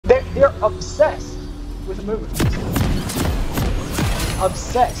obsessed with Amumu.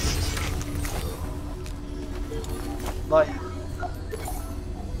 Obsessed. Like,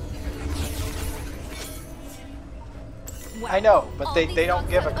 wow. I know, but they don't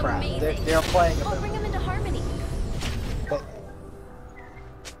give a crap. They're playing Amumu. I'll bring them into harmony. But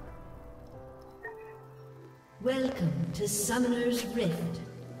Welcome to Summoner's Rift.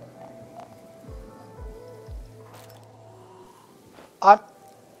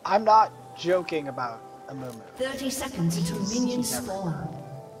 I'm not joking about Amumu. 30 seconds until minions spawn.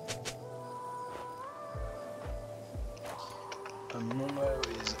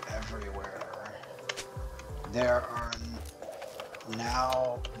 Amumu is everywhere. There are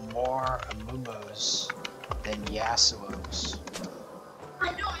now more Amumus than Yasuos.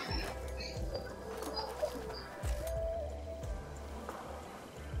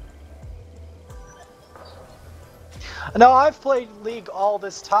 No, I've played League all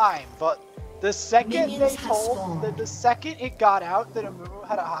this time, but the second they told, the second it got out that Amumu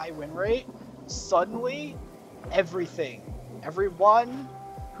had a high win rate, suddenly everyone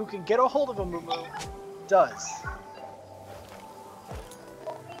who can get a hold of Amumu does.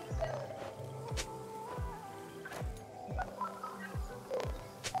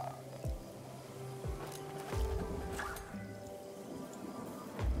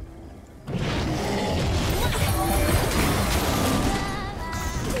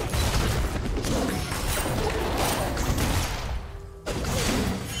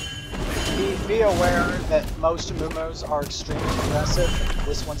 Be aware that most Amumus are extremely aggressive.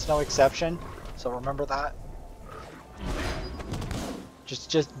 This one's no exception, so remember that.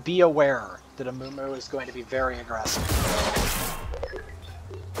 Just be aware that Amumu is going to be very aggressive.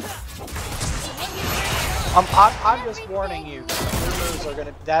 I'm just warning you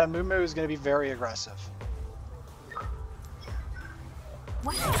that Amumu is gonna be very aggressive.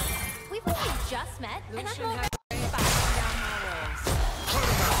 Wow, we've only just met, and I'm already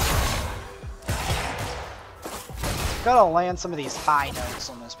Gotta land some of these high notes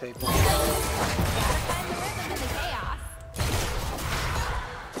on this people.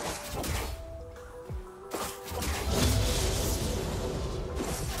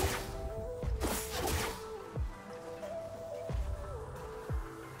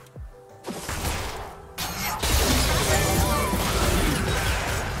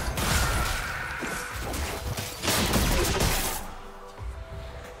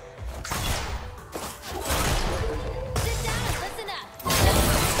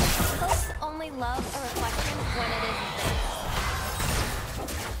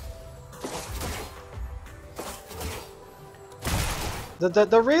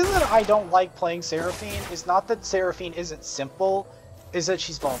 The reason I don't like playing Seraphine is not that Seraphine isn't simple, is that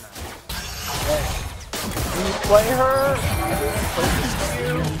she's vulnerable. When you play her, everyone focuses on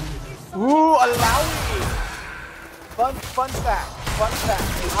you. Ooh, allow me! Fun fact.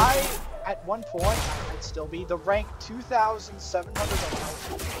 At one point, I would still be the rank 2,700.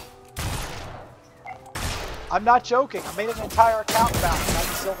 I'm not joking. I made an entire account about it.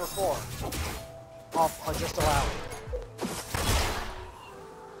 I'm silver 4. I'll just allow it.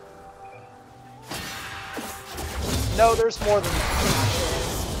 No, there's more than that.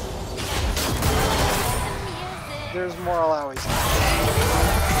 There's more allowies.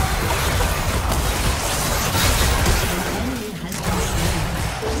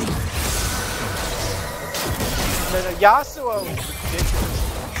 The Yasuo is ridiculous.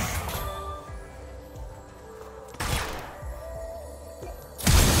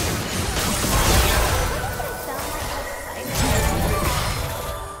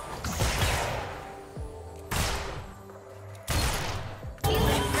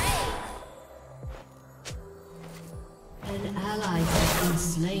 An ally has been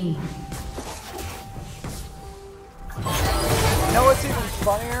slain. You know what's even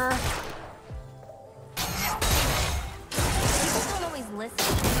funnier? People don't always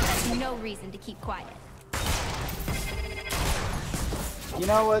listen. That's no reason to keep quiet. You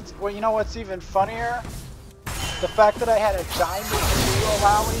know what's even funnier? The fact that I had a diamond 2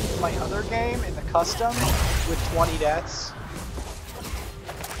 allowing in my other game in the custom with 20 deaths.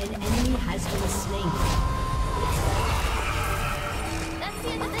 An enemy has been slain. That's the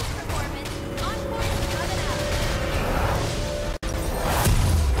end of this performance. Encore is coming up.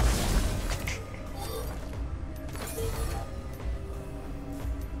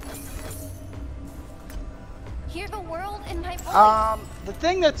 Hear the world in my voice. The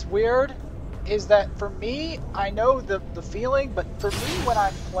thing that's weird is that for me, I know the feeling, but for me when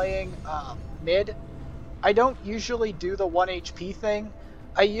I'm playing mid, I don't usually do the 1 HP thing.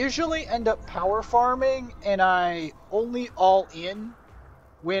 I usually end up power farming and I only all in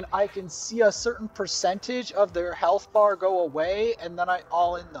when I can see a certain percentage of their health bar go away, and then I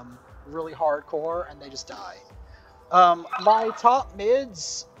all in them really hardcore, and they just die. My top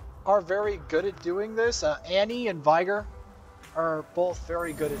mids are very good at doing this. Annie and Viger are both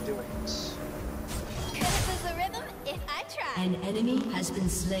very good at doing this. This is a rhythm if I try. An enemy has been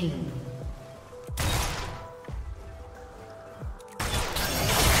slain.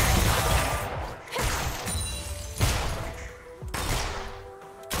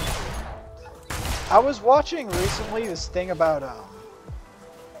 I was watching recently this thing about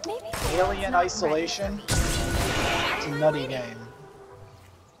Maybe Alien not Isolation. ready for It's a nutty game.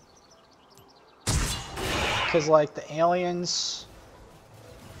 Because, like, the aliens,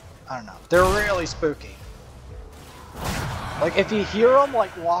 I don't know, they're really spooky. Like, if you hear them, like,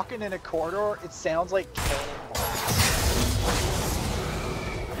 walking in a corridor, it sounds like cannon blasts.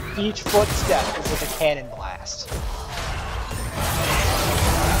 Each footstep is like a cannon blast.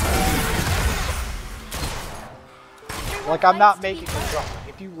 Like, I'm not making this up.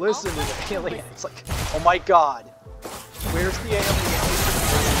 If you listen to the alien, it's like, oh my god, where's the alien?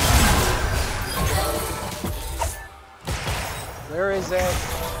 Where is it?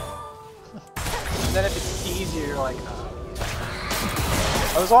 And then if it's easier, you're like,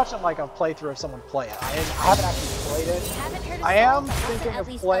 I was watching like a playthrough of someone play it. I haven't actually played it. I am thinking of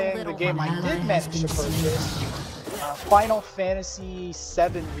playing the game I did manage to purchase, Final Fantasy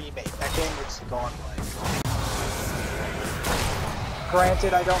VII Remake. That game looks godlike.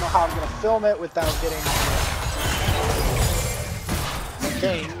 Granted, I don't know how I'm going to film it without getting the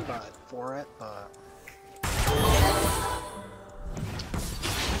thing for it, but...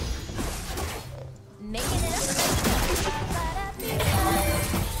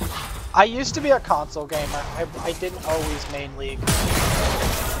 I used to be a console gamer. I didn't always main League.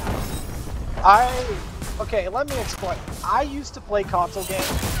 Okay, let me explain. I used to play console games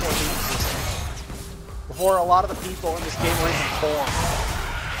before they existed. Before a lot of the people in this game were even born.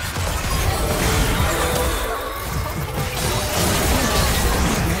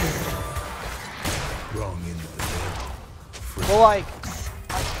 Wrong end of the Well,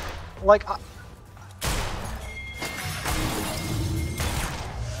 like,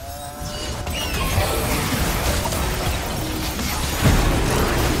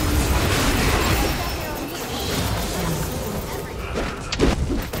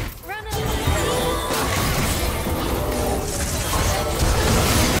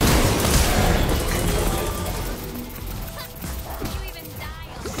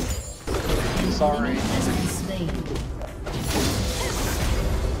 sorry.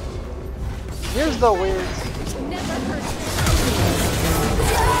 Here's the weird.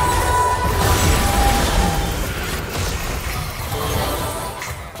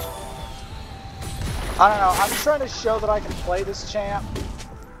 I don't know. I'm trying to show that I can play this champ.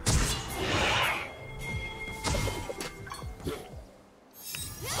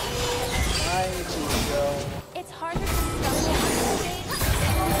 It's harder to stumble on the stage.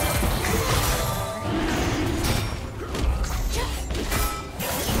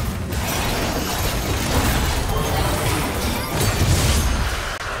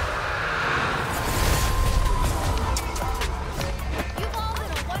 You've all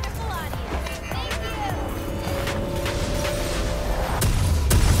been a wonderful audience. Thank you.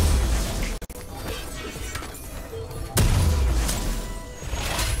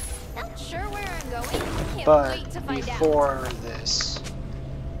 Not sure where I'm going. Can't But wait to find out. before this,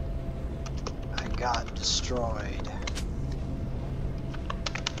 I got destroyed.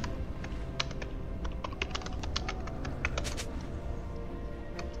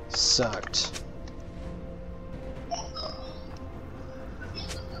 Sucked.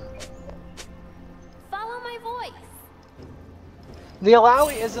 Follow my voice. The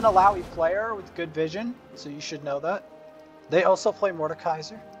Alawi is an Alawi player with good vision, so you should know that. They also play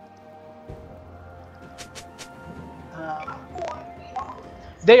Mordekaiser.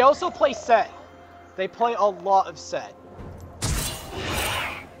 They also play Set. They play a lot of Set.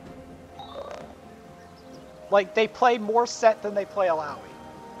 Like, they play more Set than they play Alawi.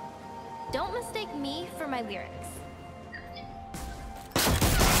 Don't mistake me for my lyrics.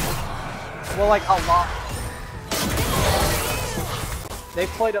 Well, like, a lot. They've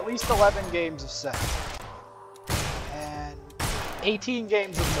played at least 11 games of Set. And 18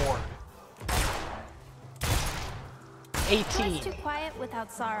 games of Mord. 18. It's too quiet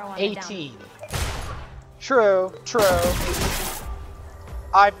without sorrow on 18. True, true.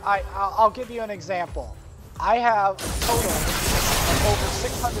 I'll give you an example. I have a total of over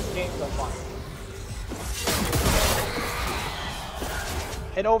 600 games of mine.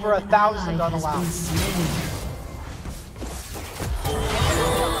 And over 1,000 unallowed.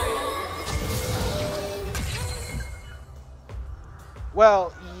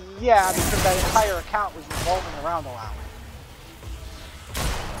 Well, yeah, because that entire account was revolving around Alawi.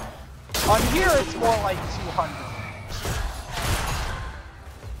 On here, it's more like 200.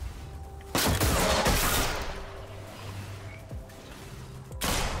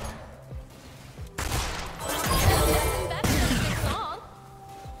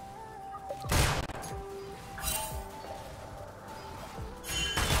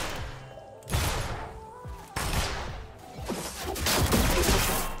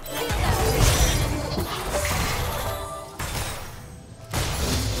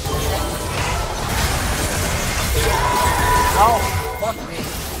 Oh, fuck me.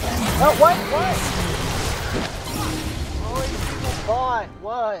 Oh, what? Oh, these people bought.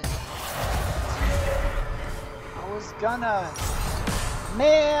 What? I was gonna...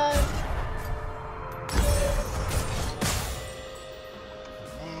 Man!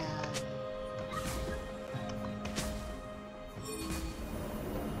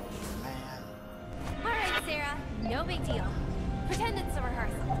 Alright, Sarah. No big deal. Pretend it's a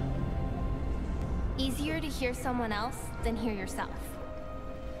rehearsal. Easier to hear someone else than hear yourself.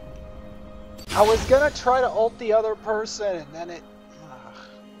 I was gonna try to ult the other person, and then it...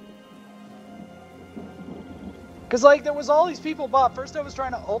 Because, like, there was all these people bot. First I was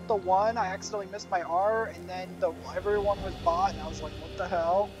trying to ult the one, I accidentally missed my R, and then everyone was bot, and I was like, what the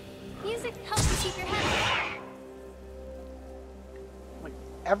hell? Music helps you keep your head. Like,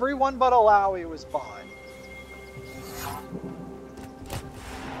 everyone but Alawi was bot.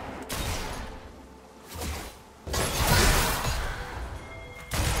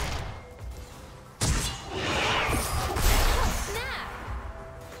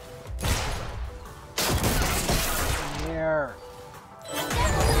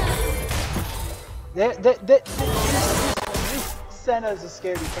 Senna's a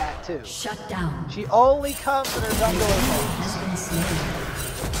scaredy cat too. Shut down. She only comes in her jungler Has been slain.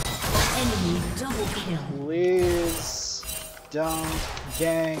 Enemy double kill. Please don't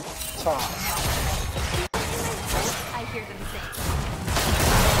gank top. I hear them say.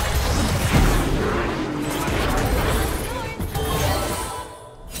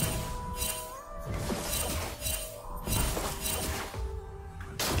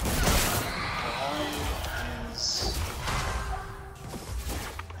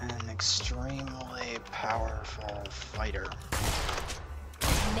 Extremely powerful fighter.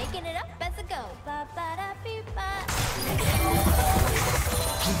 Making it up as I go. Ba ba da bee ba.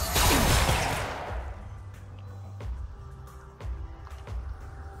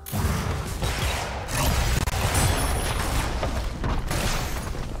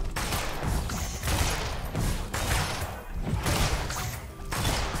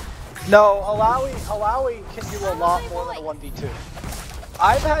 No, Alawi can do a lot more than a 1v2.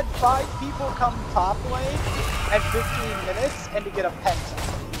 I've had 5 people come top lane at 15 minutes and to get a penta.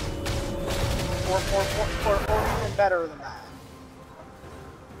 Or even better than that.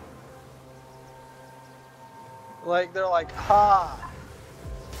 Like, they're like, ha.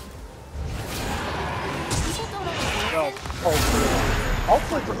 No,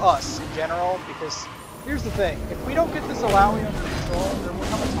 hopefully for us in general, because here's the thing. If we don't get this Alawi under control, there will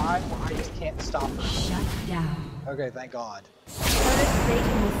come a time where I just can't stop her. Shut down. Okay, thank God.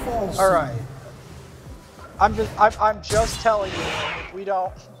 All right. I'm just telling you, if we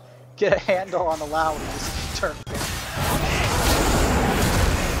don't get a handle on the Alawi, this turn.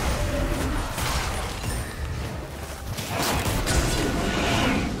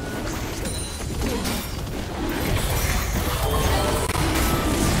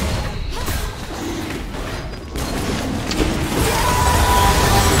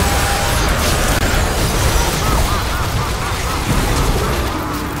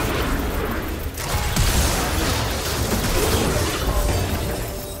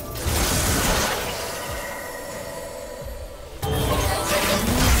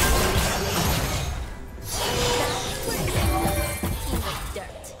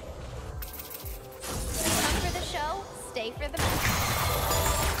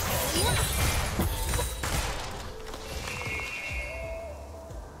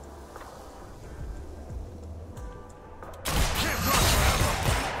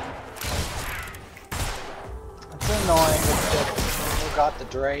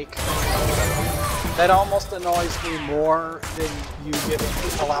 Drake. That almost annoys me more than you giving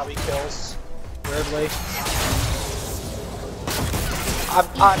Alawi kills, weirdly. I'm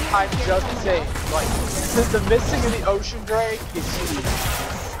just saying, like, the missing of the Ocean Drake is huge.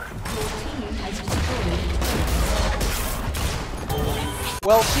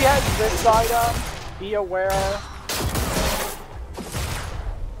 Well, she has this item, be aware.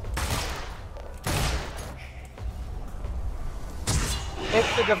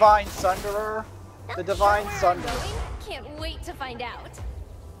 It's the Divine Sunderer. The Divine Sunderer. Can't wait to find out.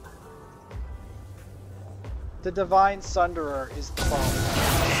 The Divine Sunderer is the bomb.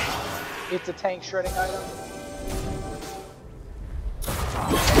 It's a tank shredding item.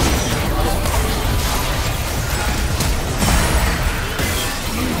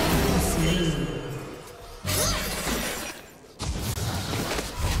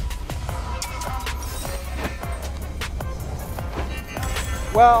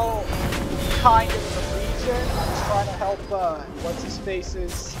 Well, kind of the Legion. I was trying to help, what's his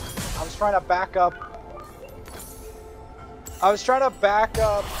faces. I was trying to back up.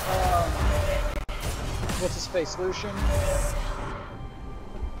 What's his face, Lucian.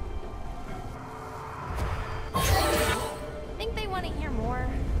 Think they want to hear more?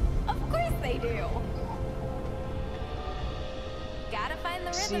 Of course they do. Gotta find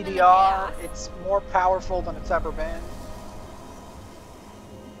the rhythm in the CDR, chaos. it's more powerful than it's ever been.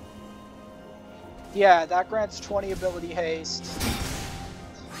 Yeah, that grants 20 ability haste.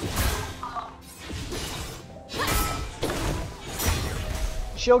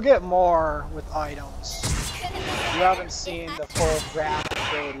 She'll get more with items. You haven't seen the full grant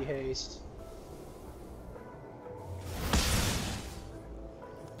ability haste.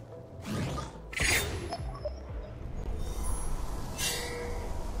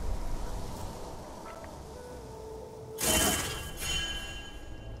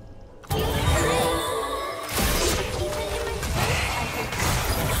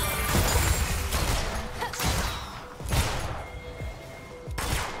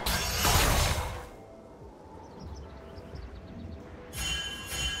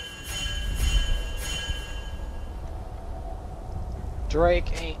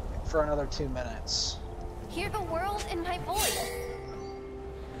 Drake ain't for another 2 minutes. Hear the world in my voice.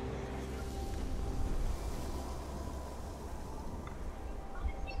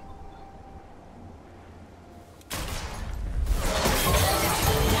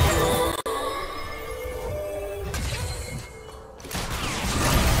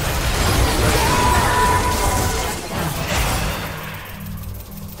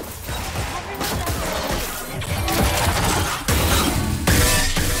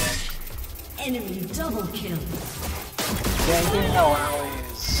 Enemy double kill. Ganking early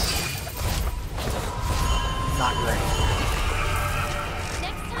is not great.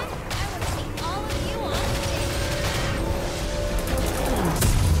 Next time, I want to see all of you on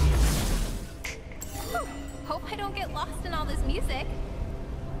stage. Hope I don't get lost in all this music.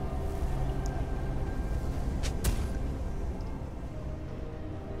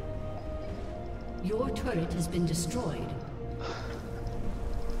 Your turret has been destroyed.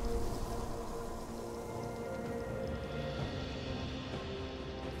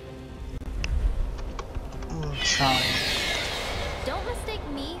 Don't mistake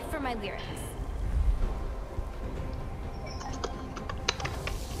me for my lyrics.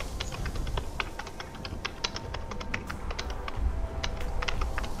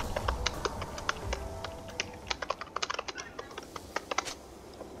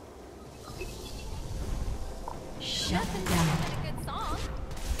 Shut down. A good song.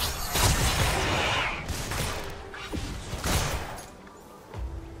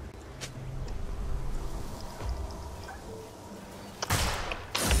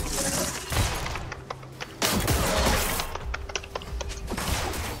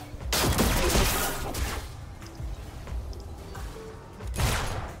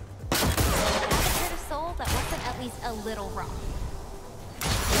 A little wrong.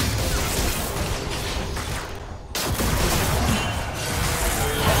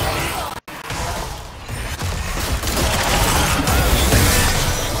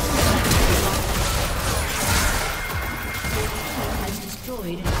 Has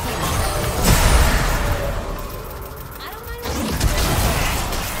destroyed a I don't mind.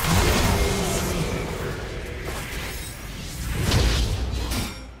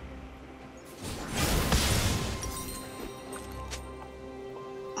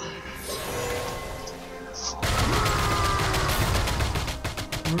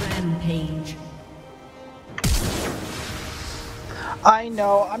 rampage. I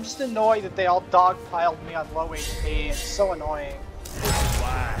know, I'm just annoyed that they all dogpiled me on low HP. It's so annoying.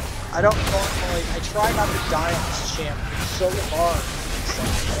 I don't normally, I try not to die on this champ. It's so hard.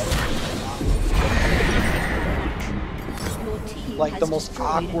 Like the most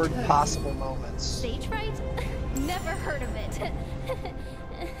awkward possible moments. Stage fright? Never heard of it.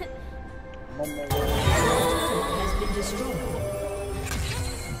 Has been destroyed.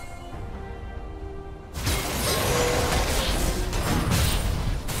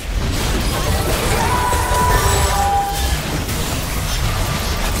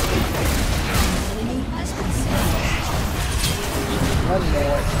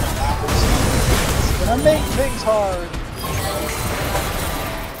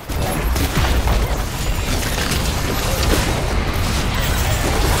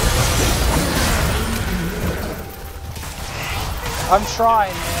 I'm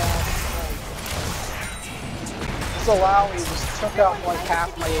trying, man. This Alawi just took out like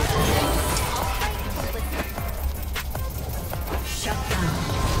half my HP. Shut down.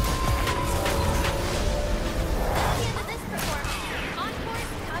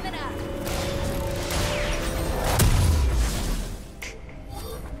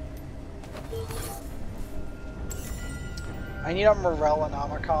 I need a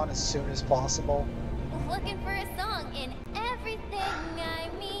Morellonomicon as soon as possible. Looking for a song in everything I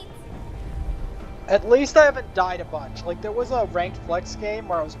meet. At least I haven't died a bunch. Like, there was a ranked flex game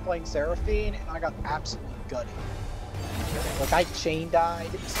where I was playing Seraphine, and I got absolutely gutted. Like, I chain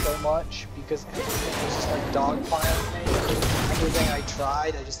died so much because everything was just like dogpiling me. Everything I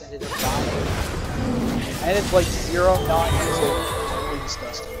tried, I just ended up dying. I ended like 0-9 years old. Totally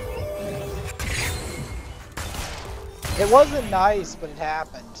disgusting. It wasn't nice, but it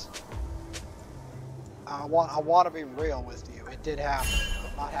happened. I want to be real with you. It did happen.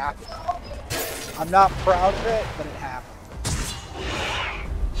 I'm not happy. I'm not proud of it, but it happened.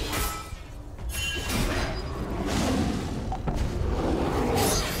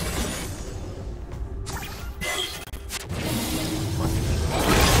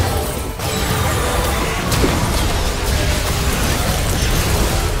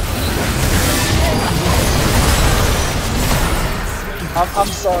 I'm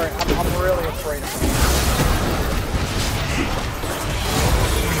sorry. I'm really afraid of it.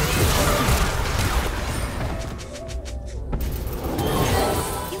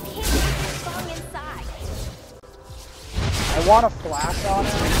 You can't put your song inside. I want to flash on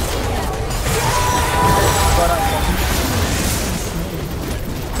it, but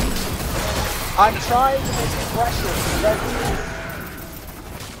I'm trying to make pressure. You know?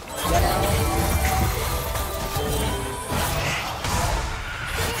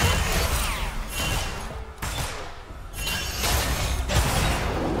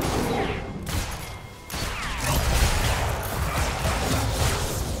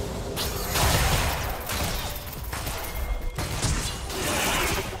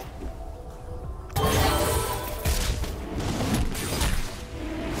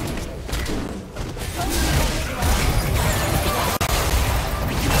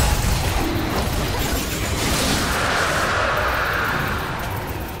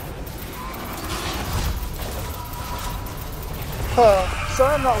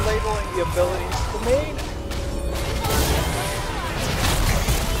 Sorry I'm not labeling the abilities. The main...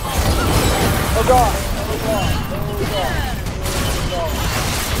 Oh god! Oh god!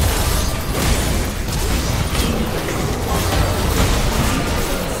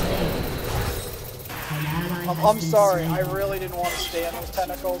 Oh god! I'm sorry, I really didn't want to stay on those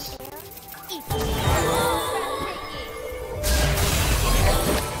tentacles.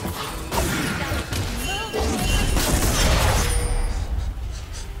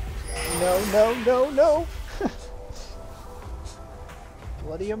 No.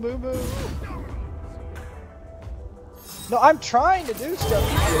 Bloody Amumu. No, I'm trying to do stuff.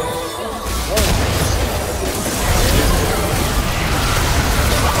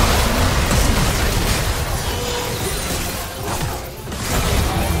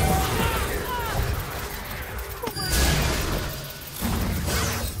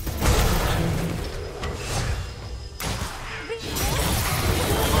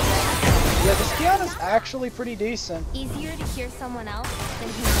 Yeah, this Kiana's actually pretty decent. Easier to hear someone else than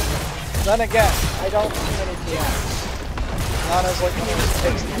he. Then again, I don't see many Kianas. Kiana's like one of those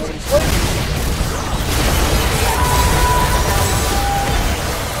picks that nobody plays.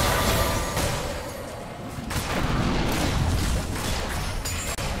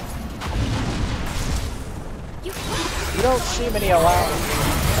 You don't see many allowances.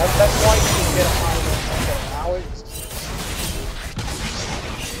 That's why you can get a higher allowance.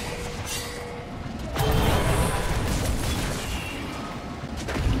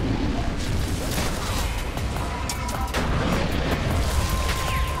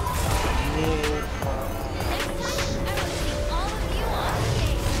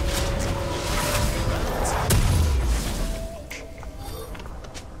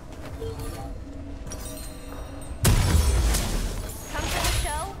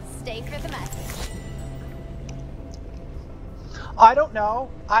 I don't know.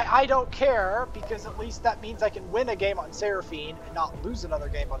 I don't care, because at least that means I can win a game on Seraphine and not lose another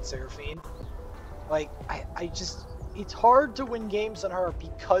game on Seraphine. Like, I just... It's hard to win games on her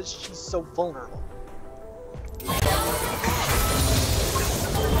because she's so vulnerable.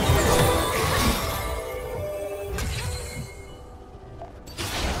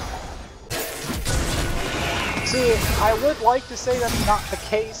 See, I would like to say that's not the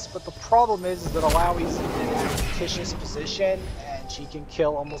case, but the problem is that Alawi's in an adventitious position, and she can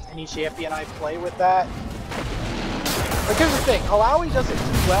kill almost any champion I play with that. But here's the thing, Alawi doesn't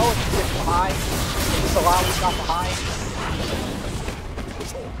do well if you get behind. Because Alawi's not behind.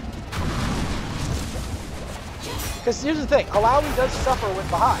 Because here's the thing, Alawi does suffer with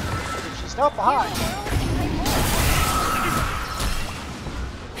behind. If she's not behind...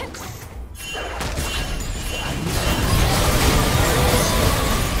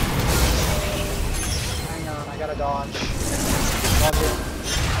 Hang on, I gotta dodge.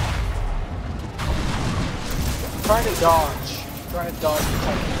 I'm trying to dodge. I'm trying to dodge the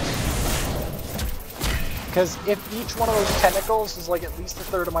tentacles. Because if each one of those tentacles is like at least a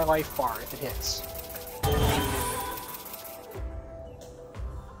third of my life bar if it hits.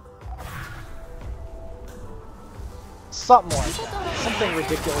 Something like that. Something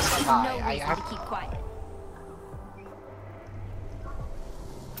ridiculously high. No reason to keep quiet.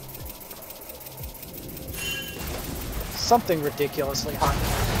 Something ridiculously high.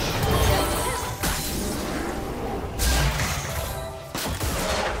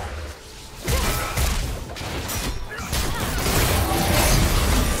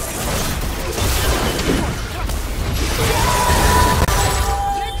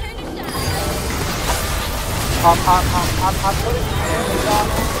 I'm putting damage on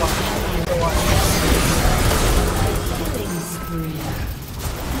it, but you know what?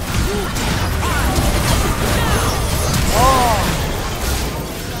 Oh!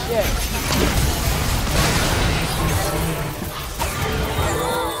 Shit.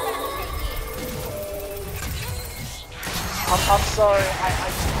 I'm sorry,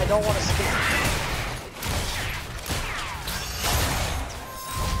 I don't want to skip.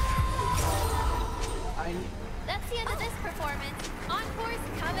 That's the end of this performance. Encore's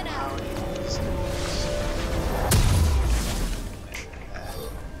coming out.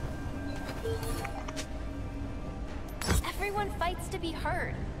 Everyone fights to be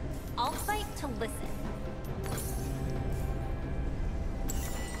heard. I'll fight to listen.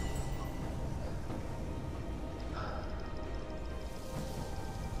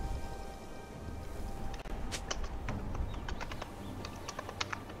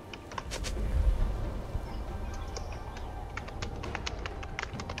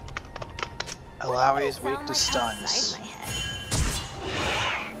 Alawi is weak to stuns.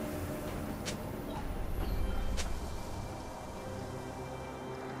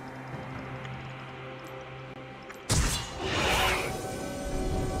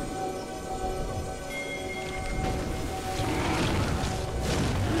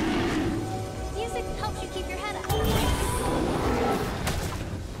 Music helps you keep your head up.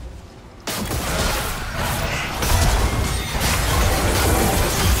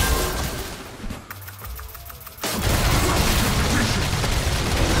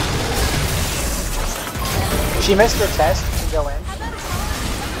 She missed her test to go in.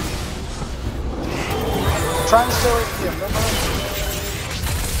 I'm trying to steal it from the Amumu.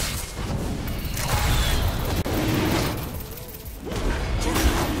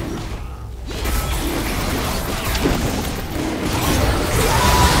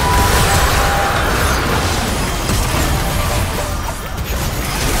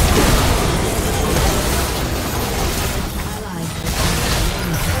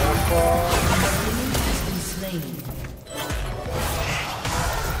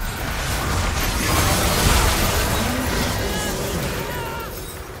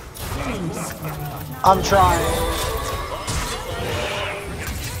 I'm trying.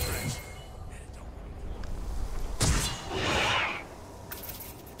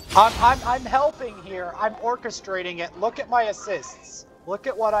 I'm helping here. I'm orchestrating it. Look at my assists. Look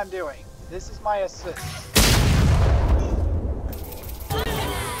at what I'm doing. This is my assist.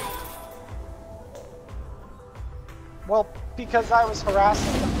 Well, because I was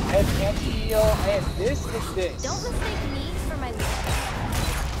harassing them. I had anti-heal, I had this and this. Don't mistake me for my leader.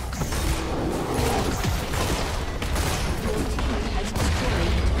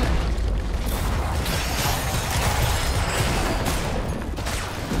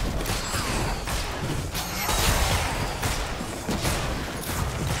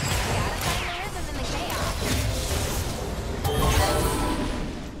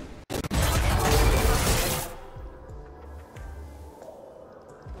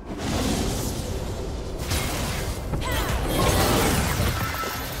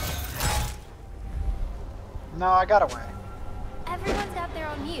 No, I got away. Everyone's got their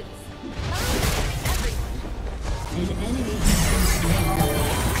own use. An enemy has been slain.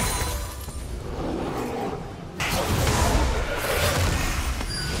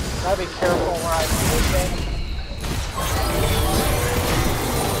 Gotta be careful where I'm moving.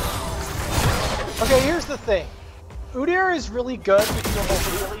 Okay, here's the thing. Udyr is really good if you're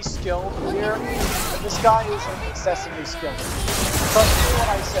a really skilled Udyr. This guy isn't excessively skilled. Trust me when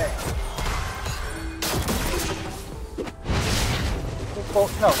I say. Well,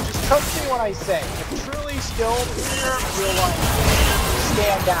 no, just trust me when I say. A truly skilled Udyr will like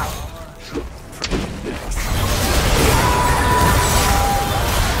stand out.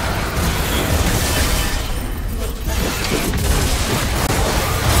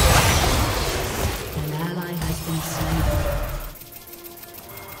 An ally has been slain.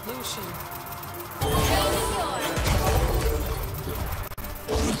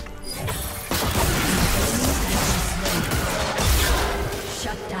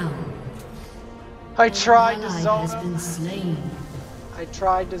 Shut down. I tried to Ally zone has them. been slain. I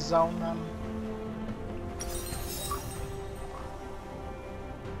tried to zone them.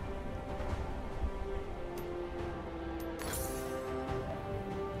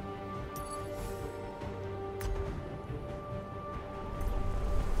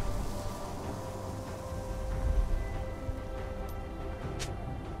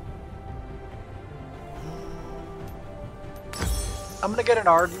 I'm gonna get an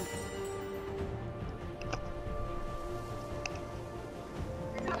Ardent.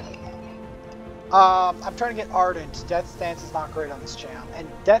 I'm trying to get Ardent. Death Stance is not great on this champ. And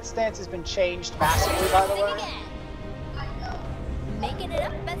Death Stance has been changed massively, by the way. Making it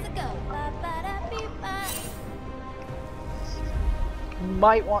up as it goes. Ba-ba-da-beep-ba.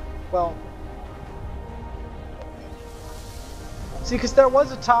 Might want, well... See, because there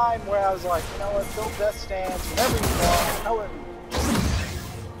was a time where I was like, you know what, build Death Stance, whatever you want, however.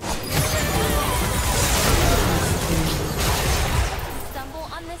 Stumble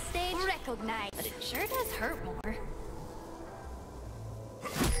on this stage, recognize, but it sure does hurt more.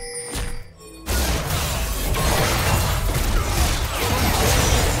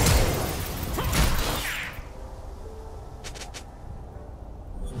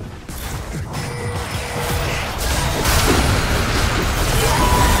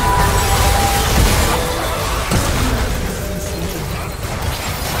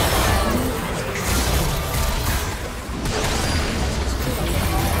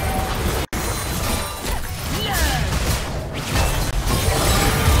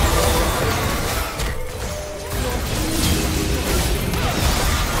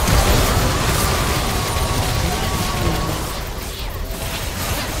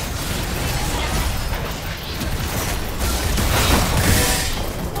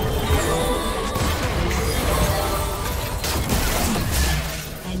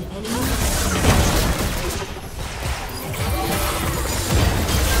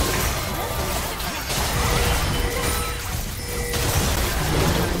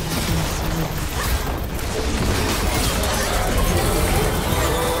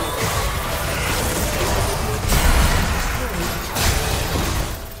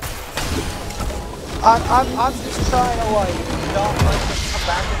 I'm just trying to like not let them come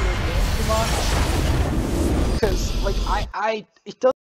back into the game too much, because like it doesn't.